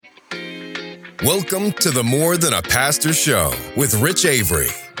Welcome to the More Than a Pastor Show with Rich Avery.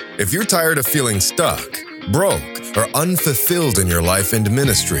 If you're tired of feeling stuck, broke, or unfulfilled in your life and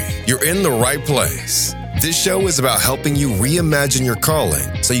ministry, you're in the right place. This show is about helping you reimagine your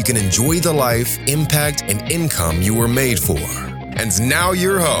calling so you can enjoy the life, impact, and income you were made for. And now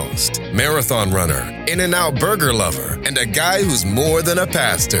your host, marathon runner, In-N-Out burger lover, and a guy who's more than a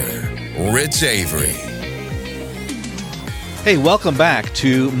pastor, Rich Avery. Hey, welcome back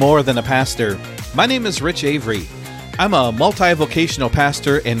to More Than a Pastor. My name is Rich Avery. I'm a multi-vocational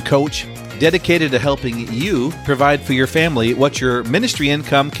pastor and coach dedicated to helping you provide for your family what your ministry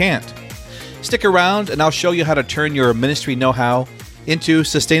income can't. Stick around and I'll show you how to turn your ministry know-how into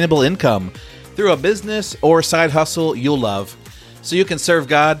sustainable income through a business or side hustle you'll love so you can serve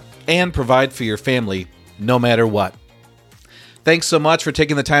God and provide for your family no matter what. Thanks so much for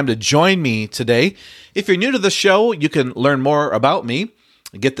taking the time to join me today. If you're new to the show, you can learn more about me,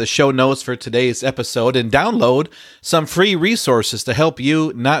 get the show notes for today's episode, and download some free resources to help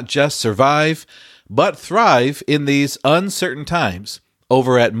you not just survive, but thrive in these uncertain times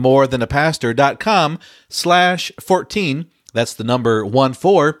over at morethanapastor.com/14. That's the number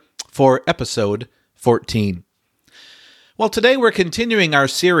 14 for episode 14. Well, today we're continuing our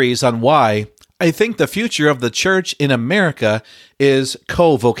series on why I think the future of the church in America is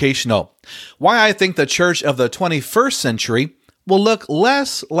co-vocational. Why I think the church of the 21st century will look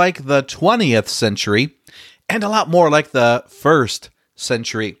less like the 20th century and a lot more like the first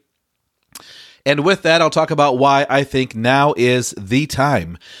century. And with that, I'll talk about why I think now is the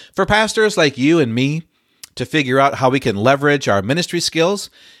time for pastors like you and me to figure out how we can leverage our ministry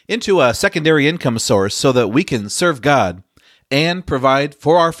skills into a secondary income source so that we can serve God and provide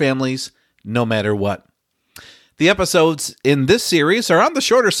for our families no matter what. The episodes in this series are on the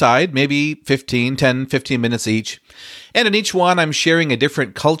shorter side, maybe 15 minutes each. And in each one, I'm sharing a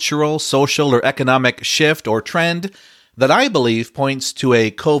different cultural, social, or economic shift or trend that I believe points to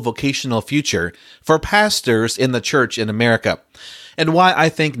a co-vocational future for pastors in the church in America, and why I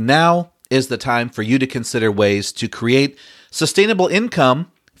think now is the time for you to consider ways to create sustainable income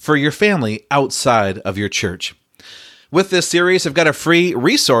for your family outside of your church. With this series, I've got a free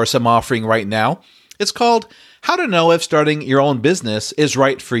resource I'm offering right now. It's called How to Know If Starting Your Own Business is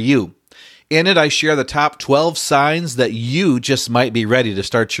Right for You. In it, I share the top 12 signs that you just might be ready to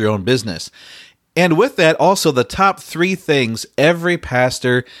start your own business. And with that, also the top 3 things every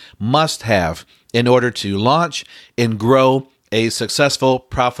pastor must have in order to launch and grow a successful,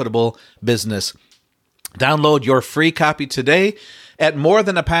 profitable business. Download your free copy today at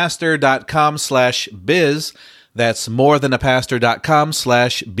morethanapastor.com/biz. That's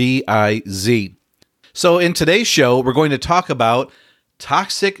morethanapastor.com/biz. So in today's show, we're going to talk about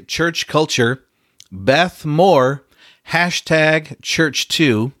toxic church culture, Beth Moore,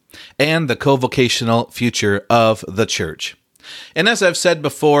 #Church2, and the co-vocational future of the church. And as I've said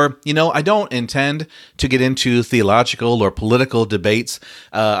before, I don't intend to get into theological or political debates.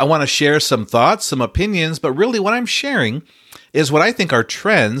 I want to share some thoughts, some opinions, but really what I'm sharing is what I think are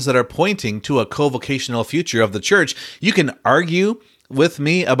trends that are pointing to a co-vocational future of the church. You can argue with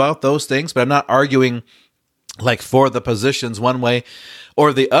me about those things, but I'm not arguing like for the positions one way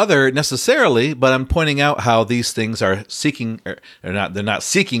or the other necessarily, but I'm pointing out how these things are seeking, or they're not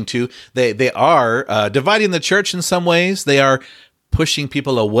seeking to, they are dividing the church in some ways. They are pushing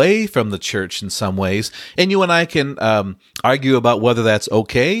people away from the church in some ways. And you and I can argue about whether that's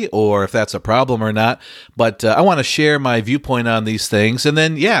okay or if that's a problem or not. But I want to share my viewpoint on these things. And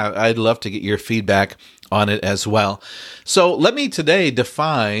then, I'd love to get your feedback on it as well. So let me today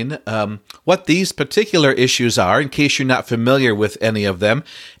define what these particular issues are, in case you're not familiar with any of them,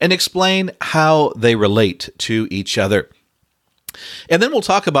 and explain how they relate to each other. And then we'll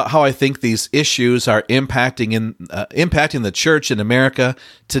talk about how I think these issues are impacting the church in America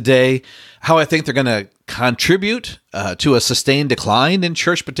today, how I think they're going to contribute to a sustained decline in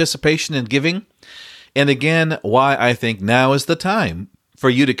church participation and giving, and again, why I think now is the time for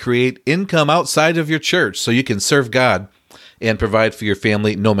you to create income outside of your church so you can serve God and provide for your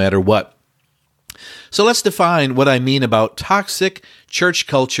family no matter what. So let's define what I mean about toxic church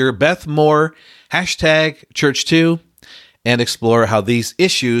culture, Beth Moore, #Church2, and explore how these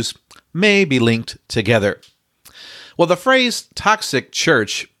issues may be linked together. Well, the phrase toxic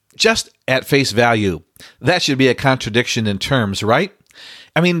church, just at face value, that should be a contradiction in terms, right?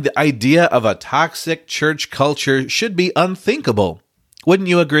 I mean, the idea of a toxic church culture should be unthinkable. Wouldn't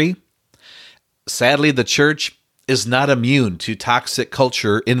you agree? Sadly, the church is not immune to toxic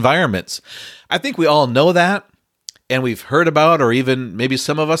culture environments. I think we all know that, and we've heard about, or even maybe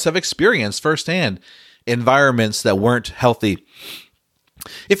some of us have experienced firsthand, environments that weren't healthy.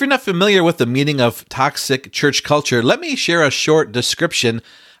 If you're not familiar with the meaning of toxic church culture, let me share a short description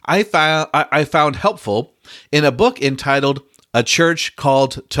I found helpful in a book entitled A Church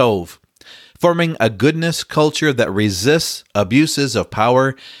Called Tov, Forming a Goodness Culture that Resists Abuses of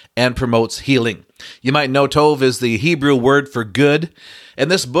Power and Promotes Healing. You might know Tov is the Hebrew word for good, and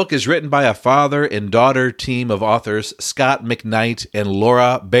this book is written by a father and daughter team of authors, Scott McKnight and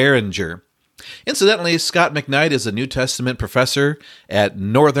Laura Barringer. Incidentally, Scott McKnight is a New Testament professor at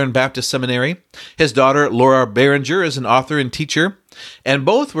Northern Baptist Seminary. His daughter, Laura Barringer, is an author and teacher, and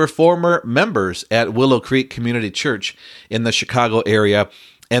both were former members at Willow Creek Community Church in the Chicago area.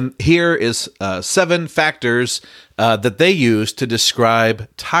 And here is 7 factors that they use to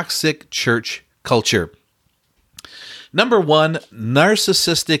describe toxic church culture. Number 1,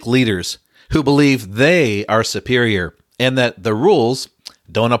 narcissistic leaders who believe they are superior and that the rules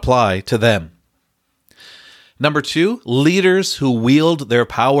don't apply to them. Number 2, leaders who wield their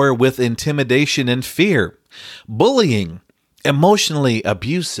power with intimidation and fear, bullying, emotionally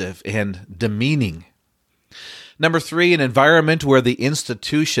abusive, and demeaning. Number 3, an environment where the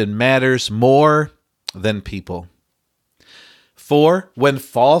institution matters more than people. 4, when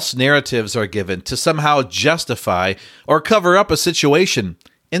false narratives are given to somehow justify or cover up a situation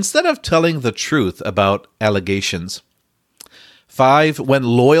instead of telling the truth about allegations. 5, when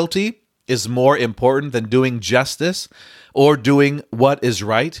loyalty is more important than doing justice or doing what is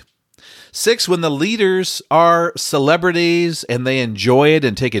right. 6, when the leaders are celebrities and they enjoy it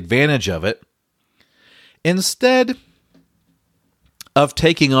and take advantage of it, instead of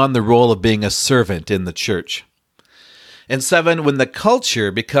taking on the role of being a servant in the church. And 7, when the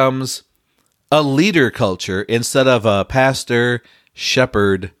culture becomes a leader culture instead of a pastor,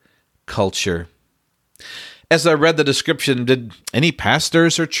 shepherd culture. As I read the description, did any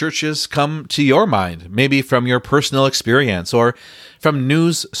pastors or churches come to your mind? Maybe from your personal experience or from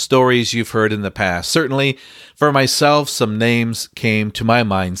news stories you've heard in the past. Certainly, for myself, some names came to my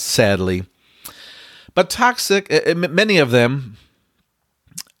mind, sadly. But toxic, many of them,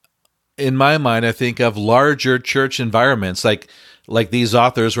 in my mind, I think of larger church environments, like these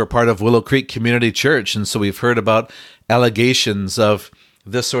authors were part of Willow Creek Community Church, and so we've heard about allegations of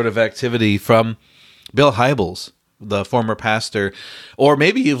this sort of activity from Bill Hybels, the former pastor. Or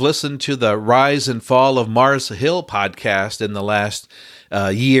maybe you've listened to the Rise and Fall of Mars Hill podcast in the last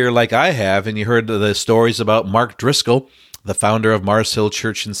year like I have, and you heard the stories about Mark Driscoll, the founder of Mars Hill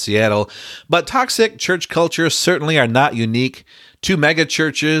Church in Seattle. But toxic church cultures certainly are not unique to mega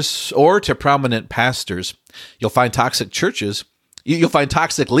churches or to prominent pastors. You'll find toxic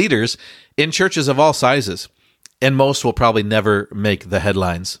leaders in churches of all sizes, and most will probably never make the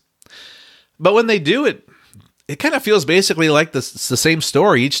headlines. But when they do, it kind of feels basically like it's the same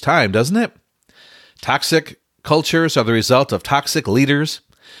story each time, doesn't it? Toxic cultures are the result of toxic leaders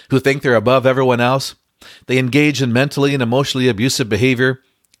who think they're above everyone else. They engage in mentally and emotionally abusive behavior,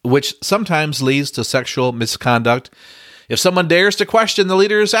 which sometimes leads to sexual misconduct. If someone dares to question the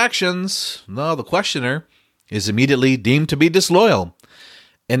leader's actions, the questioner is immediately deemed to be disloyal,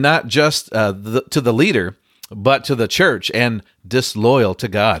 and not just to the leader, but to the church, and disloyal to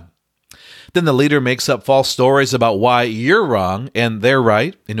God. Then the leader makes up false stories about why you're wrong and they're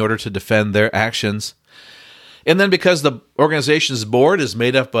right in order to defend their actions. And then because the organization's board is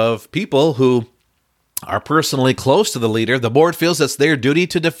made up of people who are personally close to the leader, the board feels it's their duty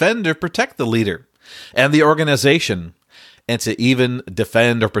to defend or protect the leader and the organization, and to even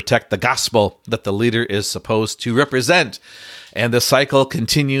defend or protect the gospel that the leader is supposed to represent. And the cycle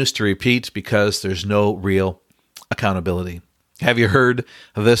continues to repeat because there's no real accountability. Have you heard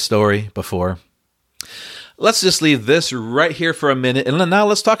this story before? Let's just leave this right here for a minute, and now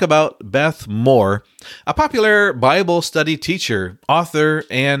let's talk about Beth Moore, a popular Bible study teacher, author,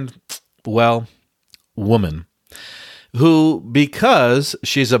 and, woman, who, because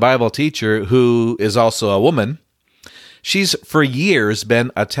she's a Bible teacher who is also a woman, she's for years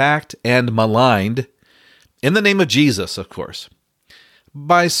been attacked and maligned, in the name of Jesus, of course,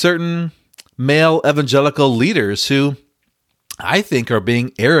 by certain male evangelical leaders who I think are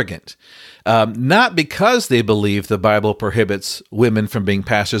being arrogant, not because they believe the Bible prohibits women from being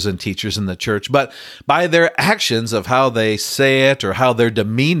pastors and teachers in the church, but by their actions of how they say it or how they're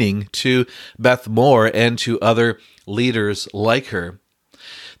demeaning to Beth Moore and to other leaders like her.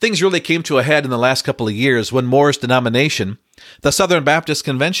 Things really came to a head in the last couple of years when Moore's denomination, the Southern Baptist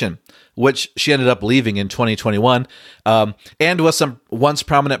Convention, which she ended up leaving in 2021, and with some once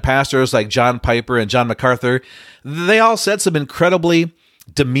prominent pastors like John Piper and John MacArthur, they all said some incredibly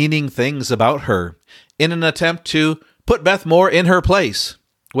demeaning things about her in an attempt to put Beth Moore in her place,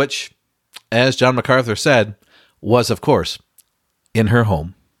 which, as John MacArthur said, was, of course, in her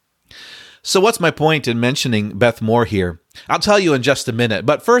home. So what's my point in mentioning Beth Moore here? I'll tell you in just a minute.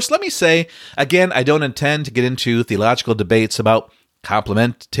 But first, let me say, again, I don't intend to get into theological debates about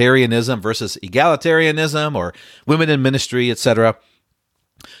complementarianism versus egalitarianism or women in ministry, etc.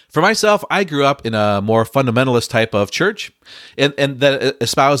 For myself, I grew up in a more fundamentalist type of church and that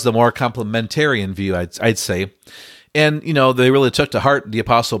espoused the more complementarian view, I'd say. And, they really took to heart the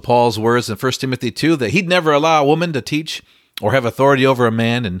Apostle Paul's words in 1 Timothy 2 that he'd never allow a woman to teach or have authority over a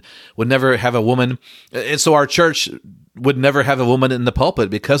man and would never have a woman. And so our church would never have a woman in the pulpit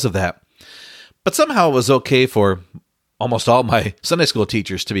because of that. But somehow it was okay for almost all my Sunday school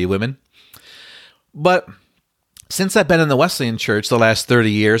teachers to be women. But since I've been in the Wesleyan Church the last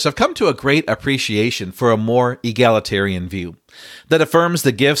 30 years, I've come to a great appreciation for a more egalitarian view that affirms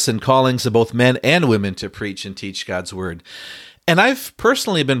the gifts and callings of both men and women to preach and teach God's Word. And I've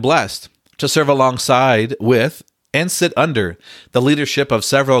personally been blessed to serve alongside with and sit under the leadership of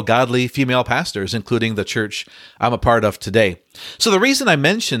several godly female pastors, including the church I'm a part of today. So the reason I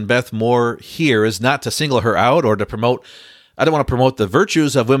mention Beth Moore here is not to single her out or to promote, I don't want to promote the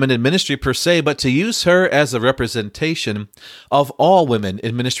virtues of women in ministry per se, but to use her as a representation of all women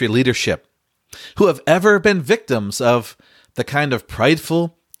in ministry leadership who have ever been victims of the kind of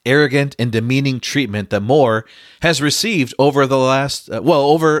prideful, arrogant, and demeaning treatment that Moore has received over the last,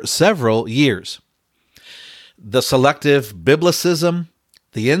 over several years. The selective biblicism,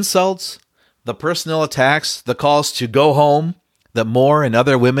 the insults, the personal attacks, the calls to go home that Moore and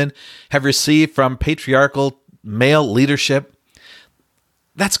other women have received from patriarchal male leadership,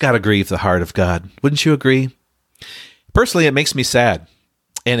 that's got to grieve the heart of God. Wouldn't you agree? Personally, it makes me sad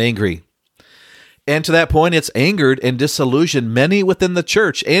and angry. And to that point, it's angered and disillusioned many within the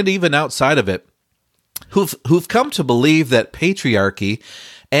church and even outside of it who've come to believe that patriarchy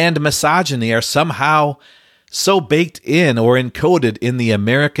and misogyny are somehow so baked in or encoded in the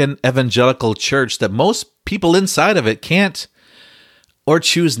American evangelical church that most people inside of it can't or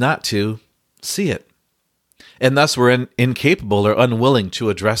choose not to see it. And thus we're incapable or unwilling to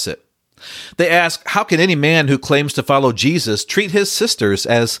address it. They ask, how can any man who claims to follow Jesus treat his sisters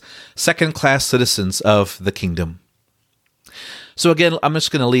as second-class citizens of the kingdom? So again, I'm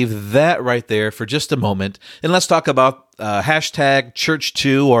just going to leave that right there for just a moment, and let's talk about hashtag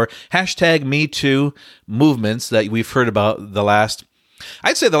Church2 or hashtag MeToo movements that we've heard about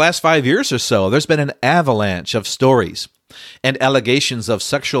I'd say the last 5 years or so. There's been an avalanche of stories and allegations of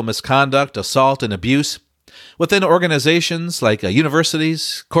sexual misconduct, assault, and abuse within organizations like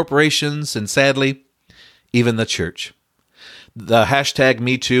universities, corporations, and sadly, even the church. The hashtag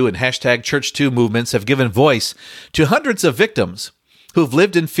MeToo and hashtag Church2 movements have given voice to hundreds of victims who've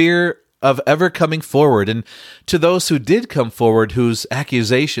lived in fear of ever coming forward, and to those who did come forward whose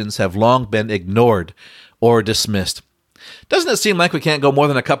accusations have long been ignored or dismissed. Doesn't it seem like we can't go more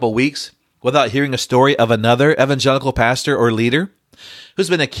than a couple weeks without hearing a story of another evangelical pastor or leader who's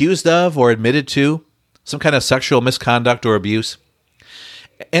been accused of or admitted to some kind of sexual misconduct or abuse?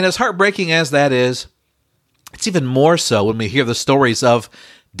 And as heartbreaking as that is, it's even more so when we hear the stories of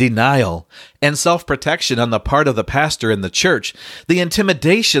denial and self-protection on the part of the pastor in the church, the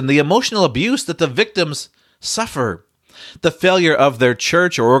intimidation, the emotional abuse that the victims suffer, the failure of their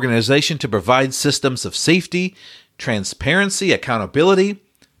church or organization to provide systems of safety, transparency, accountability,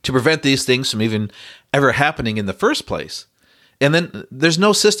 to prevent these things from even ever happening in the first place. And then there's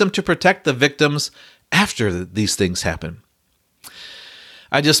no system to protect the victims after these things happen.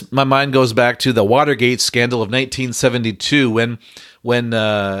 My mind goes back to the Watergate scandal of 1972 when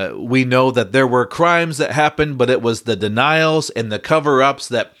we know that there were crimes that happened, but it was the denials and the cover-ups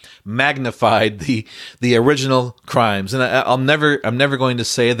that magnified the original crimes. And I'm never going to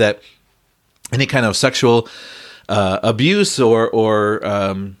say that any kind of sexual abuse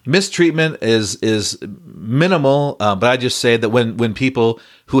or mistreatment is minimal, but I just say that when people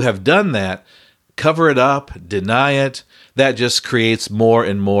who have done that cover it up, deny it, that just creates more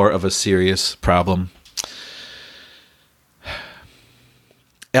and more of a serious problem.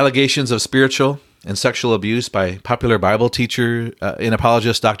 Allegations of spiritual and sexual abuse by popular Bible teacher and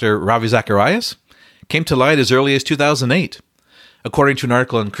apologist Dr. Ravi Zacharias came to light as early as 2008, according to an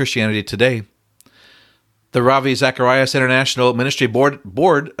article in Christianity Today. The Ravi Zacharias International Ministry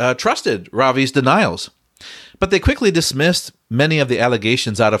Board trusted Ravi's denials, but they quickly dismissed many of the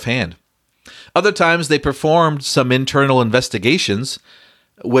allegations out of hand. Other times, they performed some internal investigations,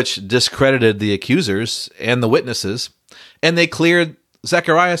 which discredited the accusers and the witnesses, and they cleared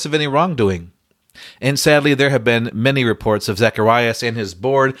Zacharias of any wrongdoing. And sadly, there have been many reports of Zacharias and his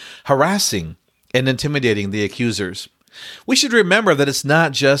board harassing and intimidating the accusers. We should remember that it's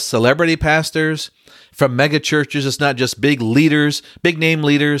not just celebrity pastors from mega churches. It's not just big leaders, big name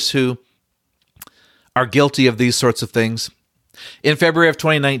leaders who are guilty of these sorts of things. In February of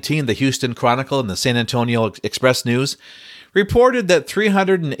 2019, the Houston Chronicle and the San Antonio Express News reported that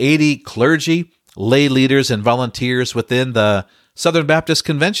 380 clergy, lay leaders, and volunteers within the Southern Baptist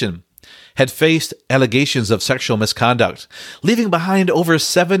Convention had faced allegations of sexual misconduct, leaving behind over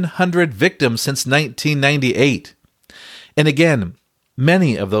 700 victims since 1998. And again,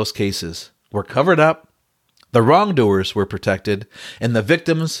 many of those cases were covered up, the wrongdoers were protected, and the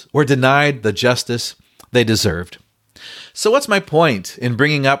victims were denied the justice they deserved. So what's my point in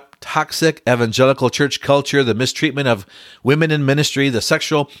bringing up toxic evangelical church culture, the mistreatment of women in ministry, the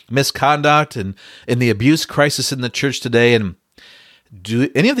sexual misconduct, and the abuse crisis in the church today? And do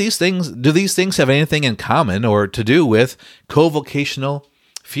these things have anything in common or to do with co-vocational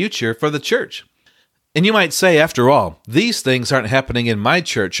future for the church? And you might say, after all, these things aren't happening in my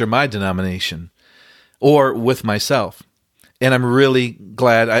church or my denomination or with myself. And I'm really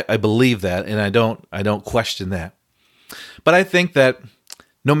glad I believe that, and I don't question that. But I think that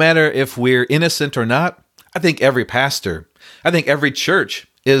no matter if we're innocent or not, I think every pastor, I think every church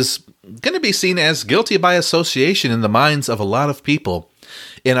is going to be seen as guilty by association in the minds of a lot of people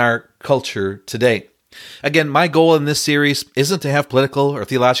in our culture today. Again, my goal in this series isn't to have political or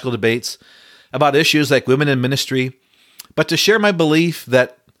theological debates about issues like women in ministry, but to share my belief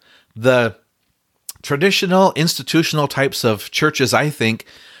that the traditional, institutional types of churches, I think,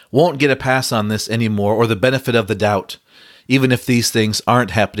 won't get a pass on this anymore or the benefit of the doubt, even if these things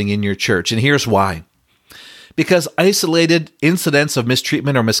aren't happening in your church. And here's why. Because isolated incidents of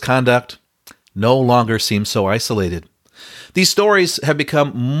mistreatment or misconduct no longer seem so isolated. These stories have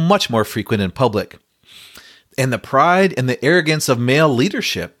become much more frequent in public. And the pride and the arrogance of male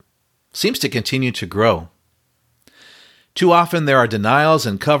leadership seems to continue to grow. Too often there are denials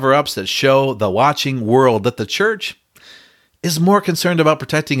and cover-ups that show the watching world that the church is more concerned about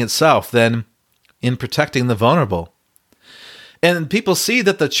protecting itself than in protecting the vulnerable. And people see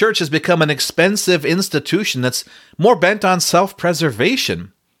that the church has become an expensive institution that's more bent on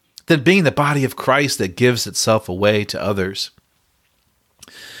self-preservation than being the body of Christ that gives itself away to others.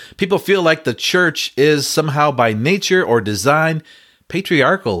 People feel like the church is somehow by nature or design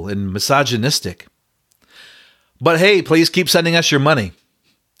patriarchal and misogynistic. But hey, please keep sending us your money.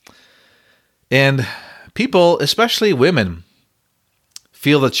 And people, especially women,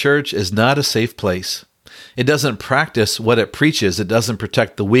 feel the church is not a safe place. It doesn't practice what it preaches. It doesn't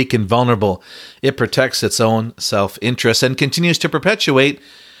protect the weak and vulnerable. It protects its own self-interest and continues to perpetuate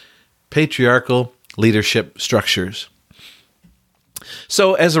patriarchal leadership structures.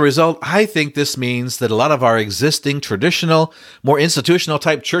 So as a result, I think this means that a lot of our existing traditional, more institutional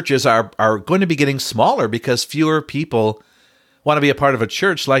type churches are going to be getting smaller because fewer people want to be a part of a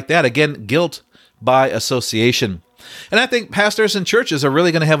church like that. Again, guilt by association. And I think pastors and churches are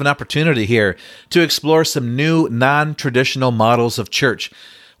really going to have an opportunity here to explore some new non-traditional models of church,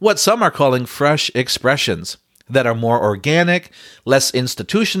 what some are calling fresh expressions that are more organic, less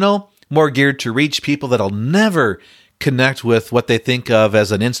institutional, more geared to reach people that'll never connect with what they think of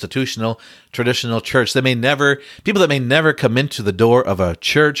as an institutional, traditional church. People that may never come into the door of a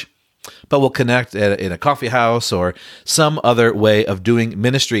church, but will connect in a coffee house or some other way of doing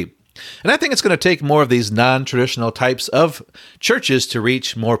ministry. And I think it's going to take more of these non-traditional types of churches to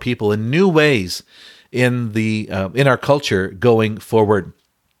reach more people in new ways in our culture going forward.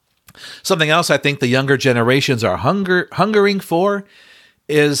 Something else I think the younger generations are hungering for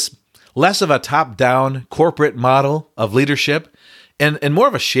is less of a top-down corporate model of leadership and more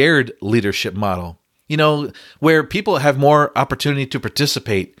of a shared leadership model, where people have more opportunity to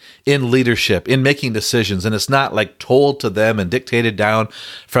participate in leadership, in making decisions, and it's not like told to them and dictated down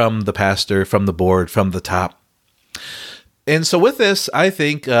from the pastor, from the board, from the top. And so with this, I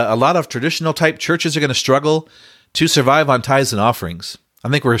think a lot of traditional type churches are going to struggle to survive on tithes and offerings. I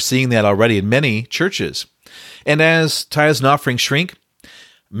think we're seeing that already in many churches. And as tithes and offerings shrink,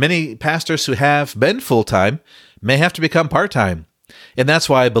 many pastors who have been full-time may have to become part-time. And that's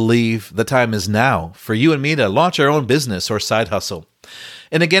why I believe the time is now for you and me to launch our own business or side hustle.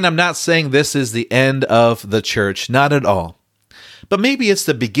 And again, I'm not saying this is the end of the church, not at all. But maybe it's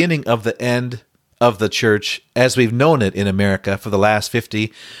the beginning of the end of the church as we've known it in America for the last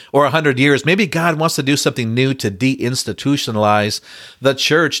 50 or 100 years. Maybe God wants to do something new to deinstitutionalize the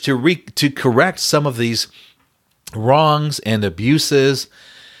church, to correct some of these wrongs and abuses,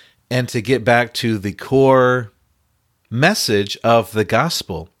 and to get back to the core message of the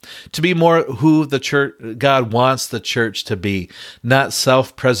gospel, to be more who the church, God wants the church to be, not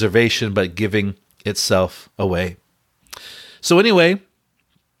self-preservation, but giving itself away. So anyway,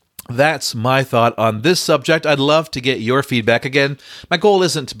 That's my thought on this subject. I'd love to get your feedback. Again, my goal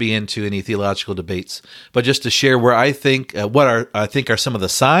isn't to be into any theological debates, but just to share where I think I think are some of the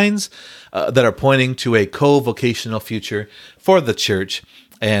signs that are pointing to a co-vocational future for the church.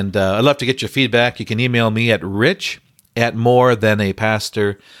 And I'd love to get your feedback. You can email me at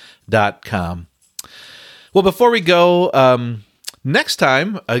rich@morethanapastor.com. Well, before we go, next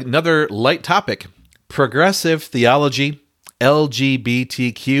time, another light topic: progressive theology,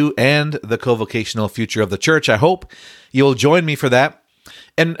 LGBTQ, and the co-vocational future of the church. I hope you'll join me for that.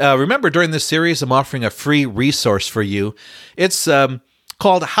 And remember, during this series, I'm offering a free resource for you. It's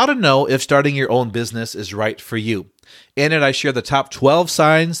called How to Know If Starting Your Own Business is Right for You. In it, I share the top 12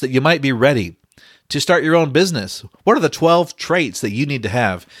 signs that you might be ready to start your own business. What are the 12 traits that you need to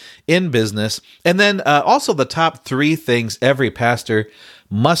have in business? And then also the top 3 things every pastor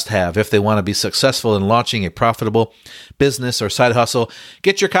must have if they want to be successful in launching a profitable business or side hustle.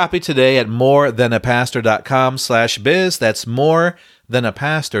 Get your copy today at morethanapastor.com/biz. That's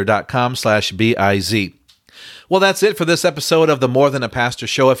morethanapastor.com/biz. Well, that's it for this episode of the More Than a Pastor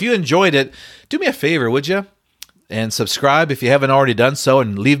Show. If you enjoyed it, do me a favor, would you? And subscribe if you haven't already done so,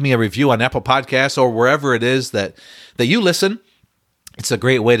 and leave me a review on Apple Podcasts or wherever it is that you listen. It's a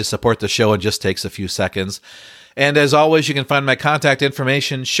great way to support the show. It just takes a few seconds. And as always, you can find my contact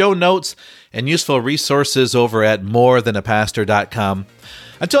information, show notes, and useful resources over at morethanapastor.com.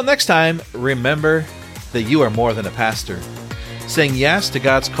 Until next time, remember that you are more than a pastor. Saying yes to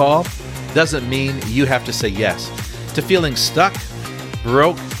God's call doesn't mean you have to say yes to feeling stuck,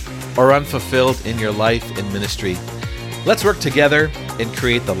 broke, or unfulfilled in your life and ministry. Let's work together and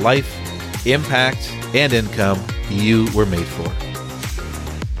create the life, impact, and income you were made for.